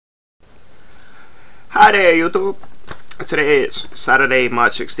Hi there YouTube. Today is Saturday,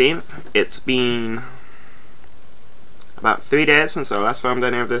 March 16th. It's been about 3 days since I last filmed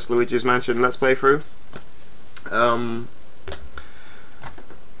any of this Luigi's Mansion Let's Play through.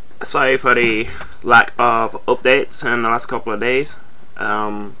 Sorry for the lack of updates in the last couple of days.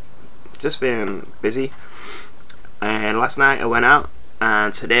 Just been busy. And last night I went out,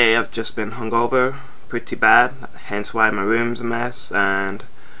 and today I've just been hungover pretty bad, hence why my room's a mess and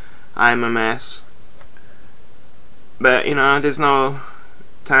I'm a mess. But you know, there's no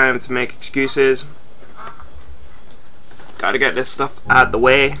time to make excuses. Gotta get this stuff out the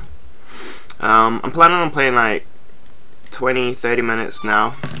way. I'm planning on playing like 20-30 minutes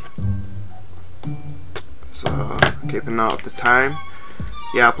now, so keeping note of the time.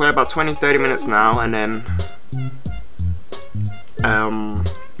 Yeah, I'll play about 20-30 minutes now, and then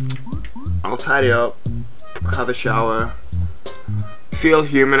I'll tidy up, have a shower, feel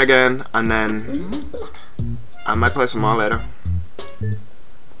human again, and then I might play some more later.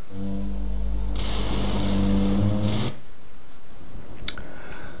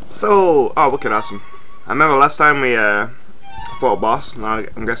 So, oh, wicked awesome. I remember last time we fought a boss. Now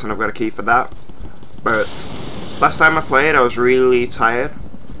I'm guessing I've got a key for that. But last time I played, I was really tired,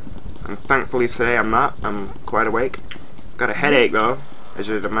 and thankfully today I'm not. I'm quite awake. Got a headache though, as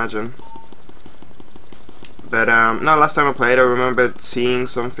you'd imagine. But no, last time I played, I remembered seeing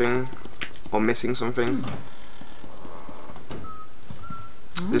something or missing something.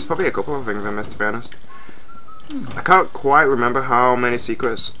 There's probably a couple of things I missed, to be honest. I can't quite remember how many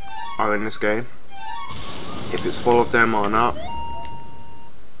secrets are in this game, if it's full of them or not.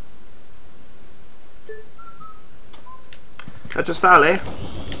 I just start there.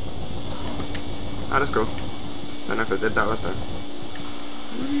 Ah, that's cool. Don't know if I did that last time.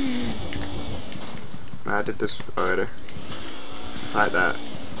 Nah, I did this already. To fight that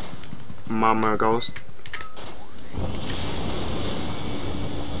mama ghost.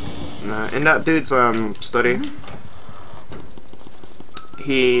 Nah, in that dude's study,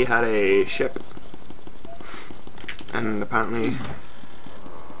 he had a ship, and apparently,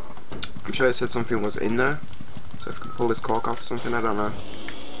 I'm sure it said something was in there. So if I can pull this cork off or something, I don't know.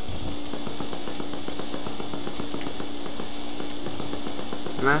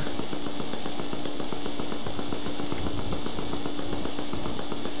 Nah.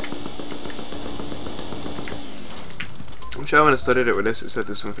 I'm sure when I studied it with this, it said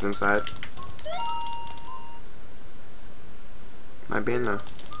there's something inside. Might be in there.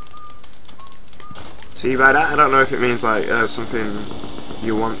 See, by that, I don't know if it means like something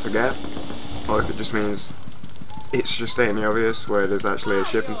you want to get, or if it just means it's just stating the obvious where there's actually a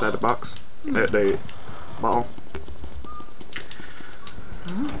ship inside the box, the bottle.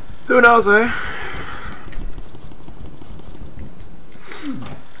 Who knows, eh?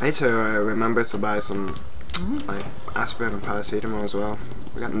 I need to remember to buy some like aspirin and paracetamol as well.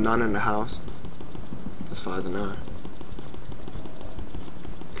 We got none in the house, as far as I know.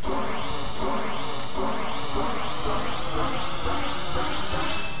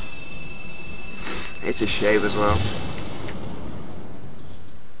 It's a shave as well.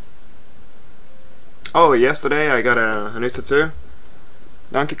 Oh, yesterday I got a new tattoo,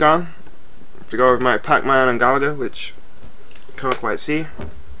 Donkey Kong, to go with my Pac-Man and Galaga, which you can't quite see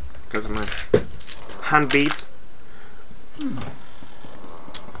because of my hand beads.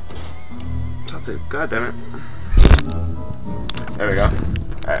 Tattoo, god damn it. There we go.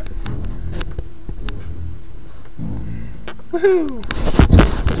 Alright. Woohoo!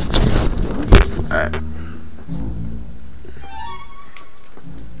 Alright.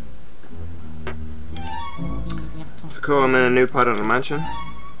 So cool, I'm in a new part of the mansion.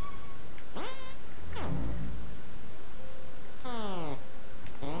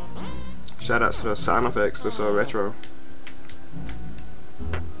 Shout out to the sound effects, they're so retro.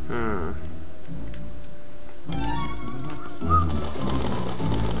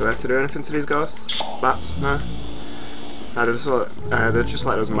 Do I have to do anything to these ghosts? Bats? No? No, they're just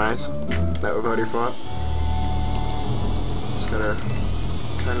like those mice that we've already fought. Just gotta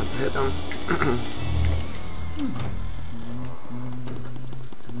try not to hit them.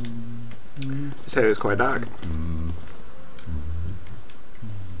 This area is quite dark.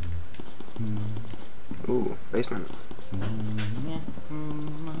 Ooh, basement.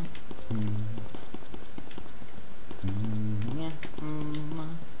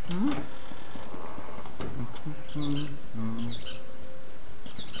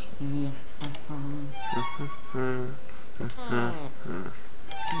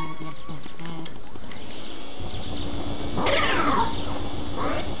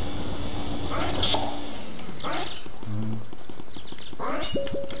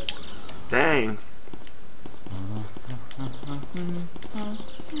 Dang.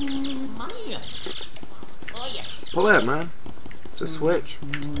 Pull it, man. It's a switch.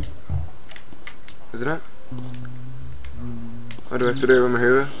 Isn't it? What do I have to do with my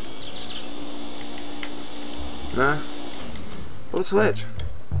hoover? Nah. Pull the switch.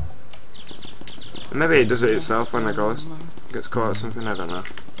 Maybe it does it itself when the ghost gets caught or something, I don't know.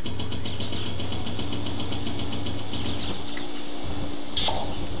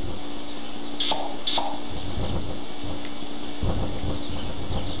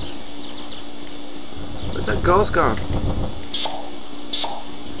 Where's that ghost gone?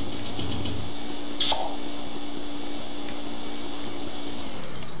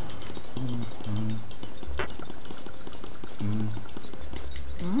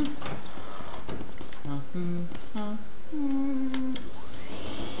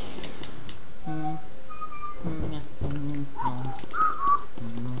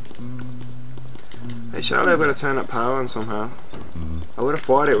 Hey, surely I've got to turn that power on somehow. I would have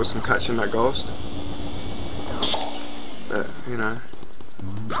thought it was from catching that ghost. But, you know.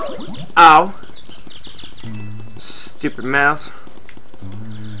 Ow! Stupid mouse.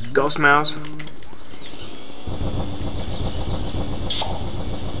 Ghost mouse.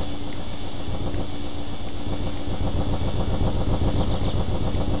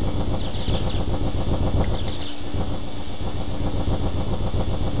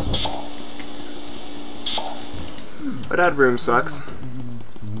 But that room sucks.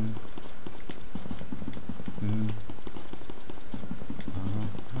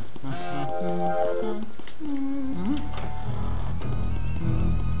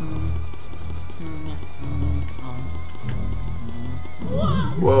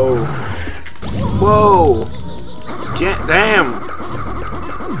 Whoa. Whoa. Damn.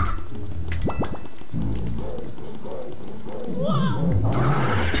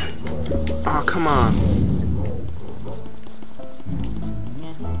 Oh, come on.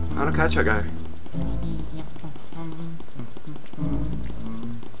 How to catch that guy?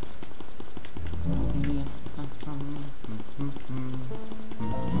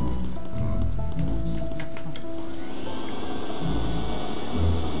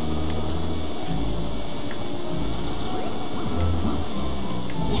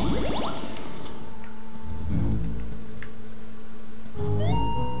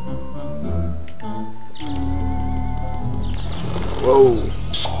 Whoa.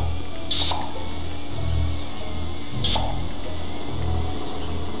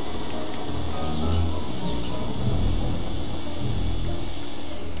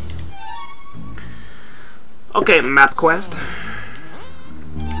 Okay, map quest.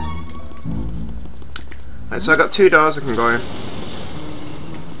 Right, so I got 2 doors I can go in.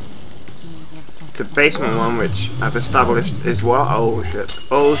 The basement one, which I've established is what? Oh shit.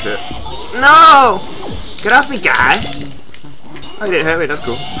 Oh shit. No! Get off me, guy! Oh, he didn't hurt me, that's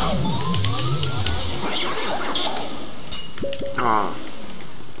cool. Aw.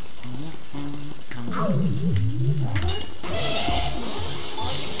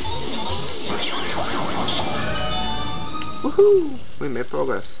 Woohoo! We made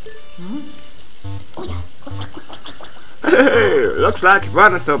progress. Hey, looks like you've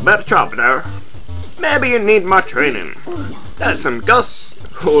run into a better trouble there. Maybe you need more training. There's some ghosts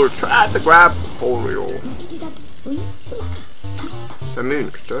who'll try to grab Oreo. So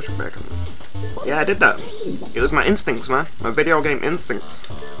moon construction back on. Yeah, I did that. It was my instincts, man. My video game instincts.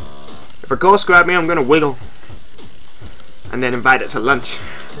 If a ghost grab me, I'm gonna wiggle. And then invite it to lunch.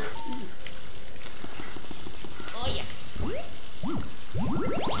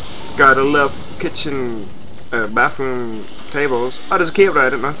 Gotta love kitchen, bathroom tables. Oh, there's a key up there, I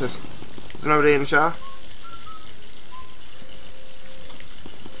didn't notice. Is there nobody in the shower?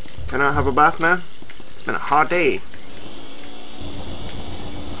 Can I have a bath now? It's been a hard day.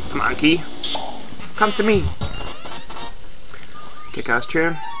 Come on, key. Come to me. Kick-ass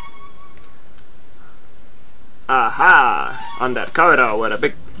tune. Aha! On that corridor with a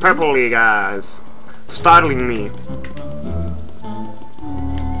big purpley guys startling me.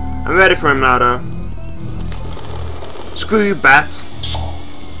 I'm ready for him now, though. Screw you, bats.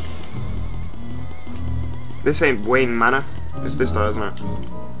 This ain't Wayne Manor. It's this door, isn't it?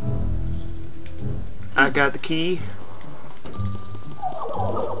 I got the key.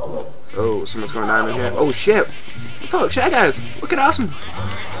 Oh, someone's going down in here. Oh shit! Fuck, Shy Guys! Look at awesome!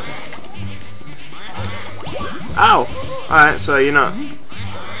 Ow! Alright, so you're not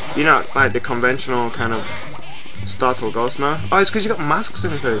like the conventional kind of startle ghost now. Oh, it's because you got masks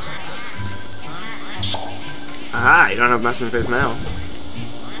in your face. Aha, you don't have masks in your face now.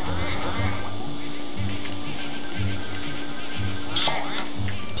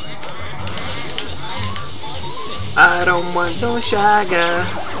 I don't want no Shy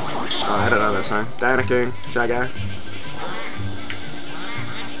Guy. Oh, I don't know that song. Diana King, Shy Guy.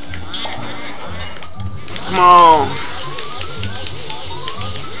 Come on!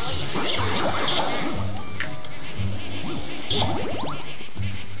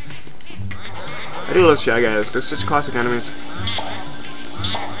 I do love Shy Guys. They're such classic enemies.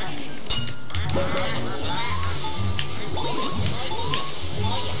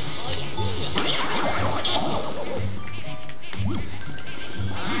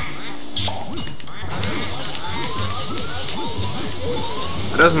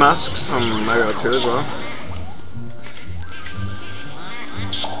 There's masks from Mario 2 as well.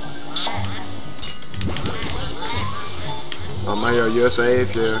 Or Mario USA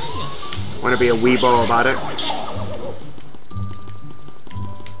if you want to be a weebo about it.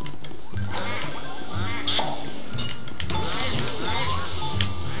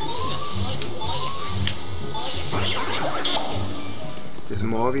 There's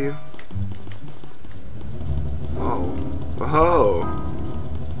more of you. Whoa. Whoa!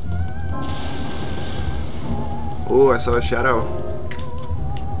 Ooh, I saw a shadow.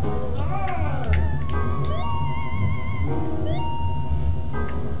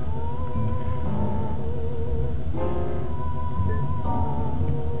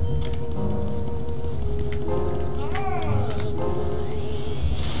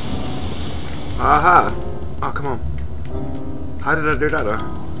 Aha! Oh, come on. How did I do that, though?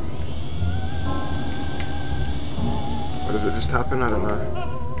 Or does it just happen? I don't know.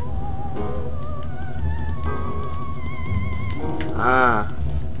 Ah.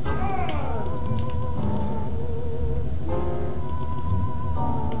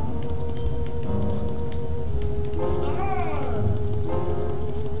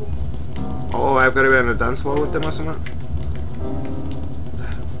 Oh, I've got to be on a dance floor with them or something?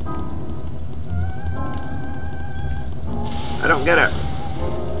 I don't get it.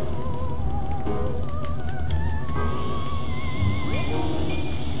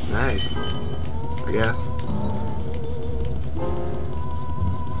 Nice. I guess.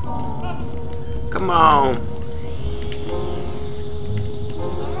 Come on.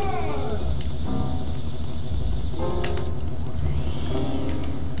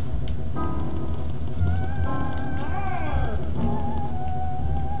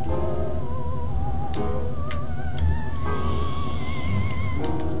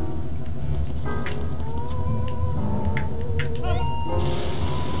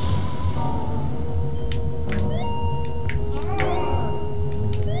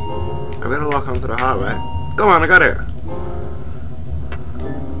 I'm gonna lock onto the heart, right? Come on, I got it.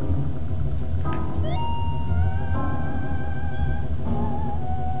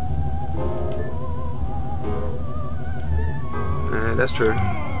 That's true.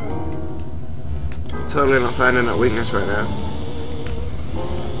 Totally not finding that weakness right now.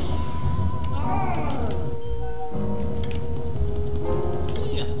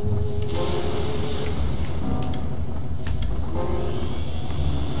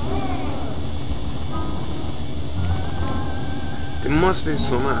 There must be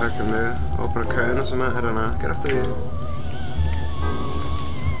something I can do. Open a curtain or something, I don't know. Get off the...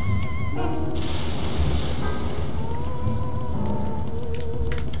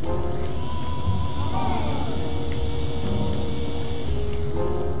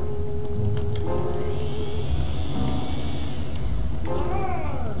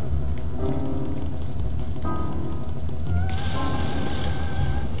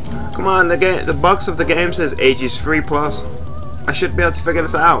 Come on, the box of the game says ages 3+. I should be able to figure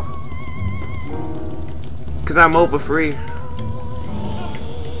this out. Because I'm over 3.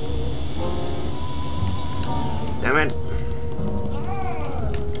 Damn it.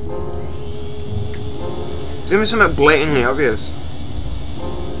 It's gonna be something blatantly obvious.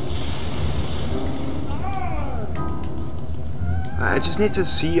 I just need to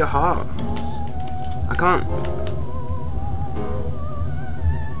see your heart. I can't.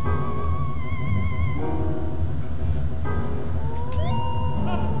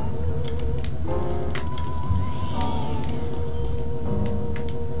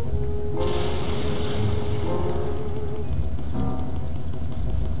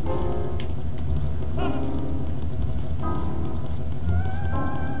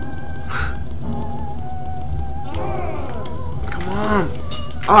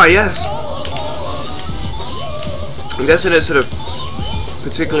 Oh, yes! I'm guessing it's at a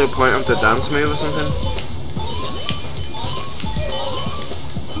particular point of the dance move or something.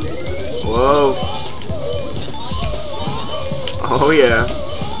 Whoa. Oh, yeah.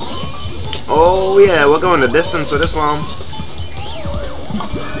 Oh, yeah, we're going the distance with this one.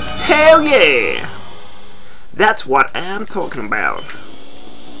 Hell yeah! That's what I'm talking about.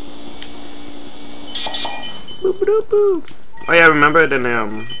 Boop, boop, boop. Oh yeah, remember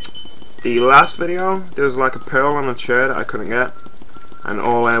in the last video, there was like a pearl on a chair that I couldn't get, and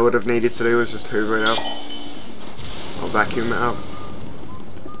all I would have needed to do was just hoover it up, or vacuum it up.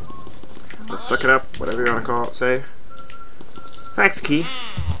 Let's suck it up, whatever you want to call it, say. Thanks, Key.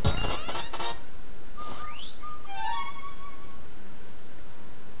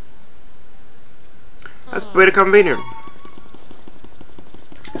 That's pretty convenient.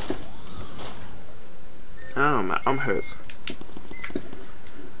 Oh, my arm hurts.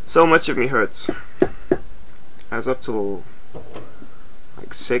 So much of me hurts. I was up till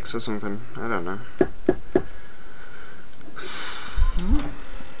like 6 or something. I don't know.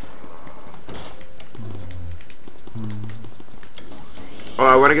 Oh,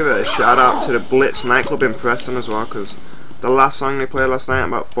 I want to give it a shout out to the Blitz nightclub in Preston as well, because the last song they played last night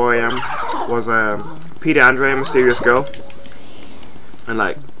about 4 AM was Peter Andre, Mysterious Girl. And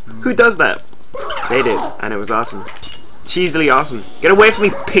like, who does that? They did, and it was awesome. Cheesily awesome. Get away from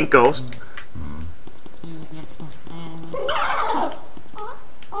me, pink ghost.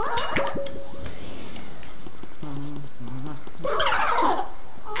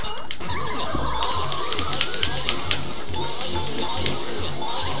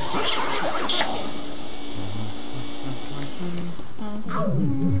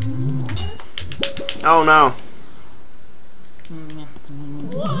 Oh no.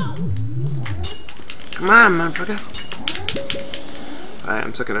 Come on, motherfucker. Alright,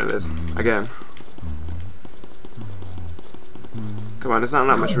 I'm sucking at this. Again. Come on, there's not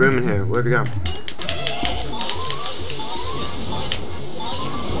that much room in here. Where have you gone?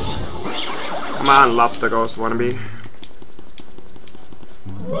 Come on, lobster ghost wannabe.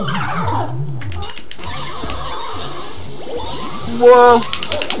 Whoa!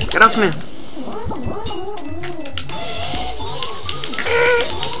 Get off me!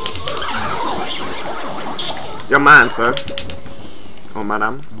 Your man, sir. Oh,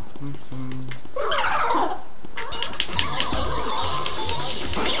 madam.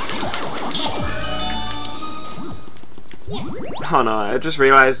 Oh no, I just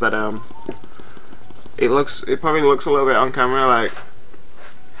realized that it probably looks a little bit on camera like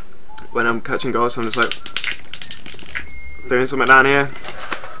when I'm catching ghosts, I'm just like doing something down here.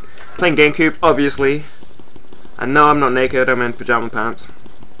 Playing GameCube, obviously. And no, I'm not naked, I'm in pajama pants.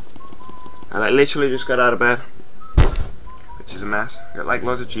 I like literally just got out of bed, which is a mess. Got like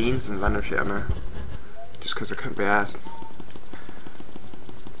loads of jeans and random shit on there, just because I couldn't be asked.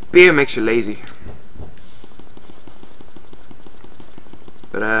 Beer makes you lazy.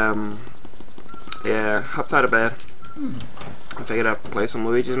 But yeah, hopped out of bed and figured I'd play some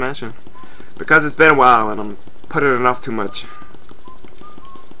Luigi's Mansion because it's been a while and I'm putting it off too much.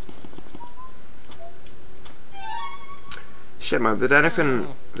 Shit, man, did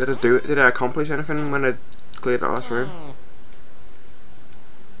I accomplish anything when I cleared the last room?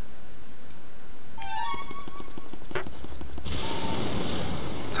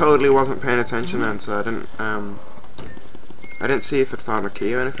 Totally wasn't paying attention then, so I didn't see if I'd found a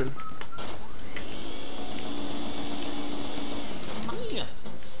key or anything.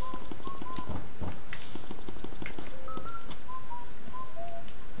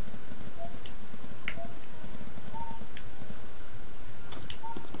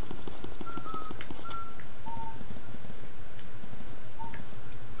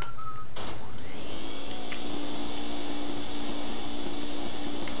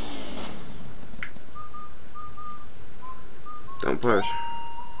 Don't push.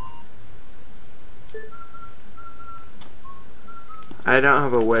 I don't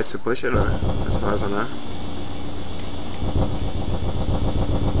have a way to push it though, as far as I know.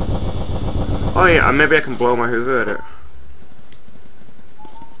 Oh yeah, maybe I can blow my hoover at it.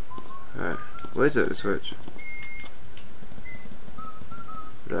 Alright, where is it, the switch?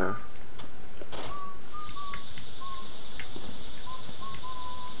 There.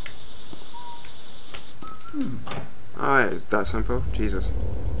 Alright, it's that simple. Jesus.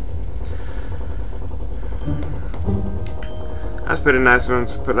 That's pretty nice of him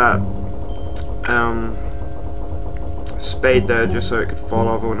to put that spade there just so it could fall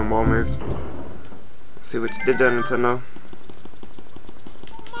over when the wall moved. Let's see what you did there, Nintendo.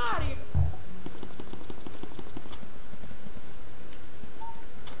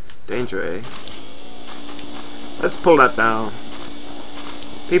 Danger, eh? Let's pull that down.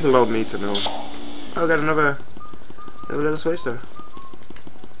 People don't need to know. Oh, I got another little switch there.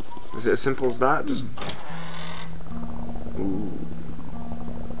 Is it as simple as that? Just ooh.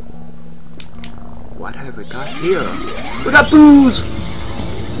 What have we got here? We got booze!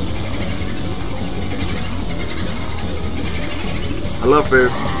 I love boo.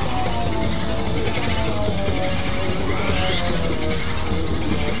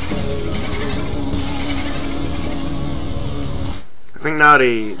 think now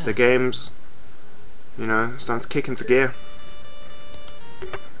the game's, you know, starting to kick into gear.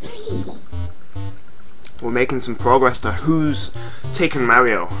 We're making some progress to who's taking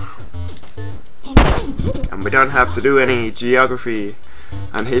Mario. And we don't have to do any geography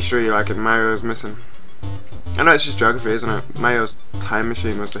and history like in Mario's Missing. I know it's just geography, isn't it? Mario's Time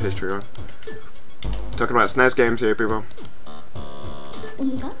Machine was the history one. Talking about SNES games here, people.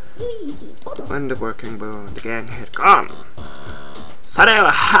 When the working bull and the gang had gone, so they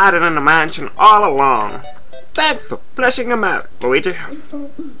were hiding in the mansion all along. Thanks for fleshing them out, Luigi.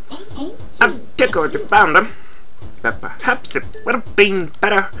 I'm tickled you found them, but perhaps it would have been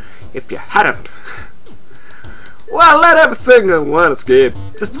better if you hadn't. Well, let every single one escape,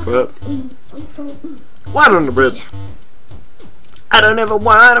 just for fun. One on the bridge. I don't ever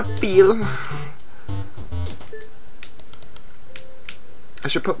want to feel. I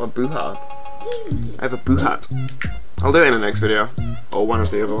should put my boo hat. I have a boo hat. I'll do it in the next video, or one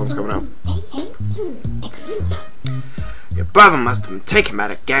of the other ones coming out. Your brother must have been taken by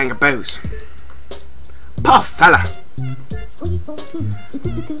a gang of boos. Poor fella.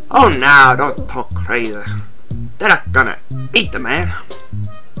 Oh now, don't talk crazy. They're not gonna eat the man.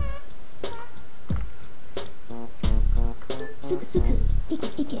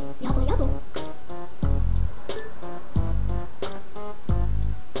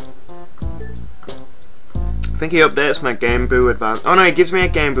 I think he updates my Game Boy Advance. Oh no, he gives me a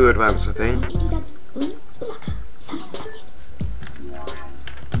Game Boy Advance, I think.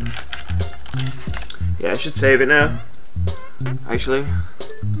 Yeah, I should save it now. Actually.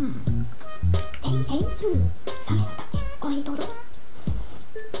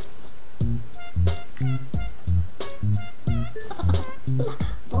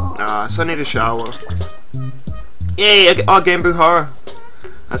 Ah, so I need a shower. Yay, oh, Game Boy Horror.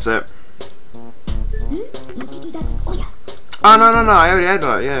 That's it. Oh no, I already had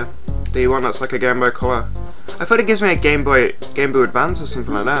that, yeah. The one that's like a Game Boy Color. I thought it gives me a Game Boy Advance or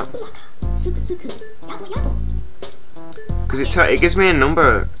something like that. Because it gives me a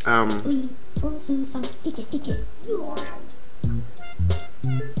number, yeah,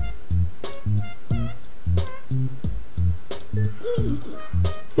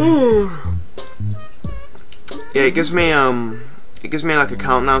 it gives me like a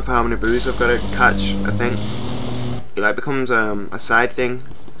countdown for how many boos I've got to catch, I think. It like becomes a side thing,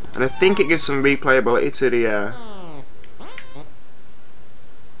 and I think it gives some replayability to the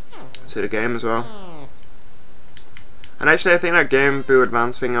game as well. And actually I think that Game Boy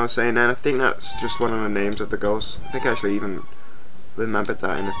Advance thing I was saying then, I think that's just one of the names of the ghosts. I think I actually even remembered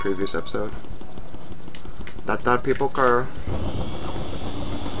that in the previous episode. That people care.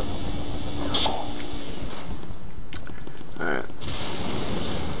 Alright.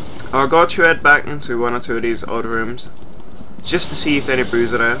 I'll go to head back into one or two of these old rooms just to see if any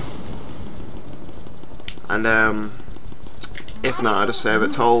boos are there. And if not, I'll just save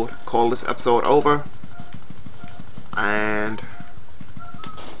it told, call this episode over. And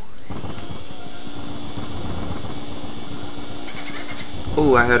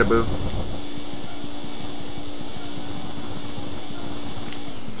ooh, I heard a boo.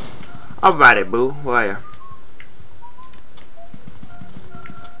 Alrighty, boo, where are you?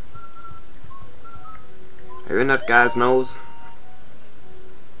 Are you in that guy's nose?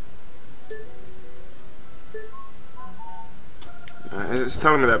 It's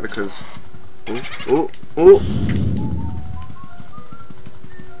telling me that because ooh.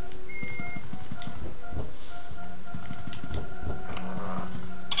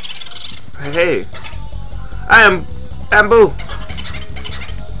 Hey, I am bamboo.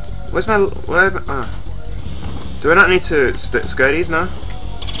 Where's my do I not need to scare these now?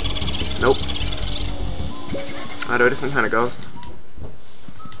 Nope. I do a different kind of ghost.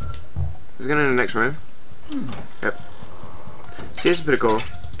 Is it going in the next room? Yep. See, this is pretty cool.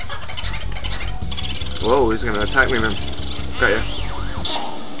 Whoa, he's gonna attack me, man. Got ya.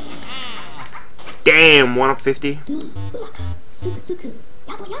 Damn, 1 of 50.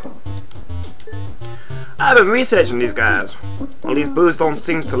 I've been researching these guys. Well, these boos don't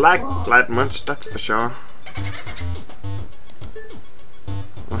seem to like blood much, that's for sure.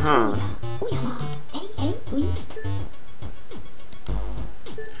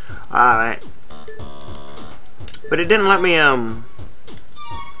 Alright. But it didn't let me,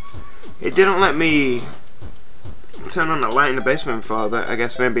 turn on the light in the basement before, but I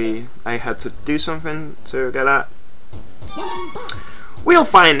guess maybe I had to do something to get that. We'll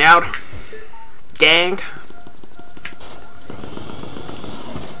find out, gang.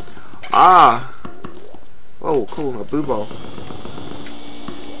 Ah. Oh, cool, a boo ball.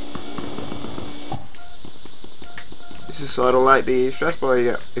 This is sort of like the stress ball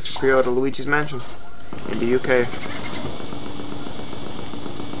you get if you pre-order Luigi's Mansion in the UK.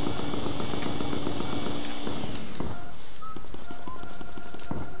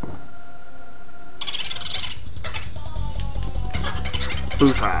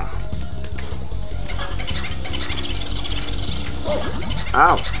 Boofa.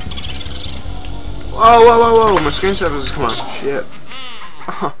 Ow. Whoa, whoa, whoa, whoa, my screensavers has come out. Shit.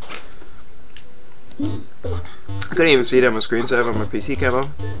 I couldn't even see that my screensaver on my PC came on.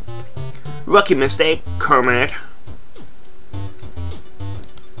 Rookie mistake, Kermit.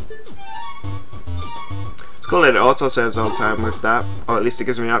 It's cool that it auto saves all the time with that. Or at least it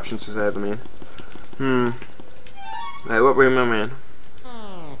gives me options to save, I mean. Right, what room am I in?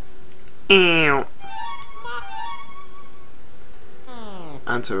 Ew.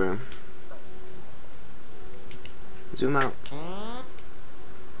 Ante room. Zoom out.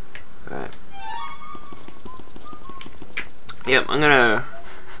 Right. Yep, I'm gonna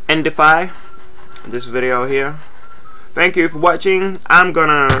endify this video here. Thank you for watching. I'm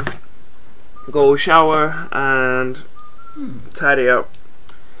gonna go shower and tidy up.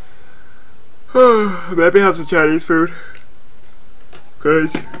 Maybe have some Chinese food.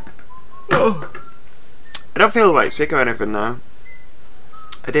 Cause I don't feel like sick or anything now.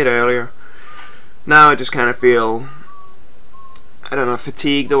 I did earlier. Now I just kind of feel, I don't know,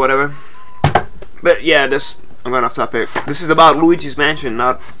 fatigued or whatever. But yeah, I'm going off topic. This is about Luigi's Mansion,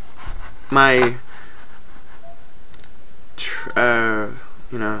 not my,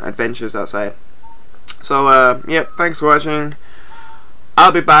 you know, adventures outside. So, yep, thanks for watching.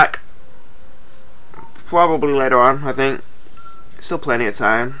 I'll be back probably later on, I think. Still plenty of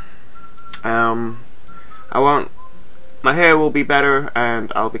time. My hair will be better,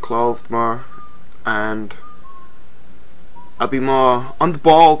 and I'll be clothed more, and I'll be more on the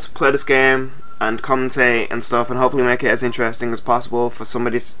ball to play this game and commentate and stuff, and hopefully make it as interesting as possible for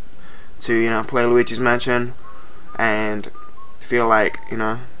somebody to, you know, play Luigi's Mansion and feel like, you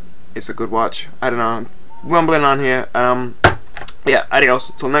know, it's a good watch. I don't know, I'm rumbling on here. Yeah,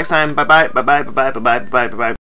 adios. Till next time. Bye bye. Bye bye. Bye bye. Bye bye. Bye bye. Bye bye.